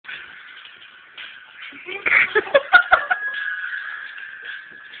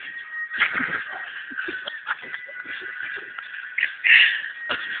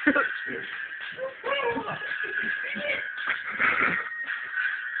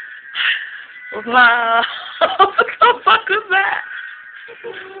Wow. What the fuck was that?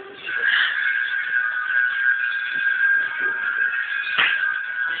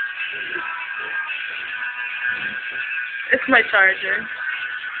 It's my charger.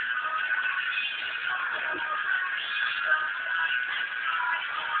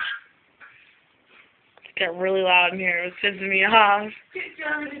 It's getting really loud in here. It's pissing me off. Get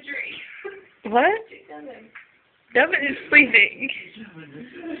Devon a drink. What? Get Devon. Devon is sleeping.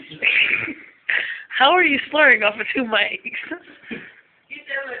 How are you slurring off of 2 mics? Get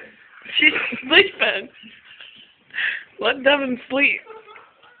Devon. She's sleeping. Let Devon sleep.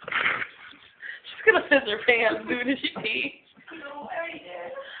 She's gonna piss her pants, dude, if she pee. No, I already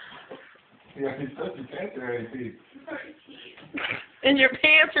did. Yeah, he said you can't do anything. And your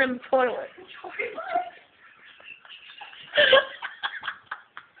pants are in the toilet.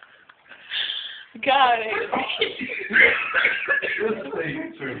 God, This is a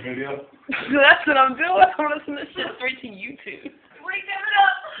YouTube video. that's what I'm doing. I'm gonna send this shit straight to YouTube. Wake Devon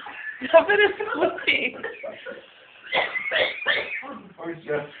up. Devon is sleeping. Where's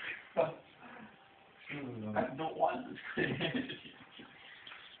Jeff? I don't want this.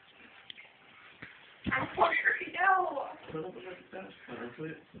 I'm hungry now. Put it up against the desk. Put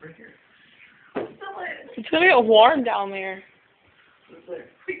it right here. Still in. It's gonna get warm down there. Put it there.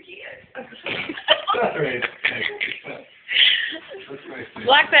 We can't. Sorry.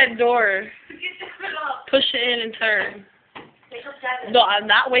 Lock that door. Get Devon up. Push it in and turn. Wake up Devon. No, I'm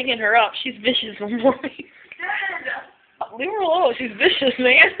not waking her up. She's vicious in the morning. Devon. Leave her alone. She's vicious,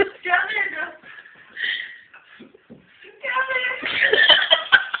 man. Devon.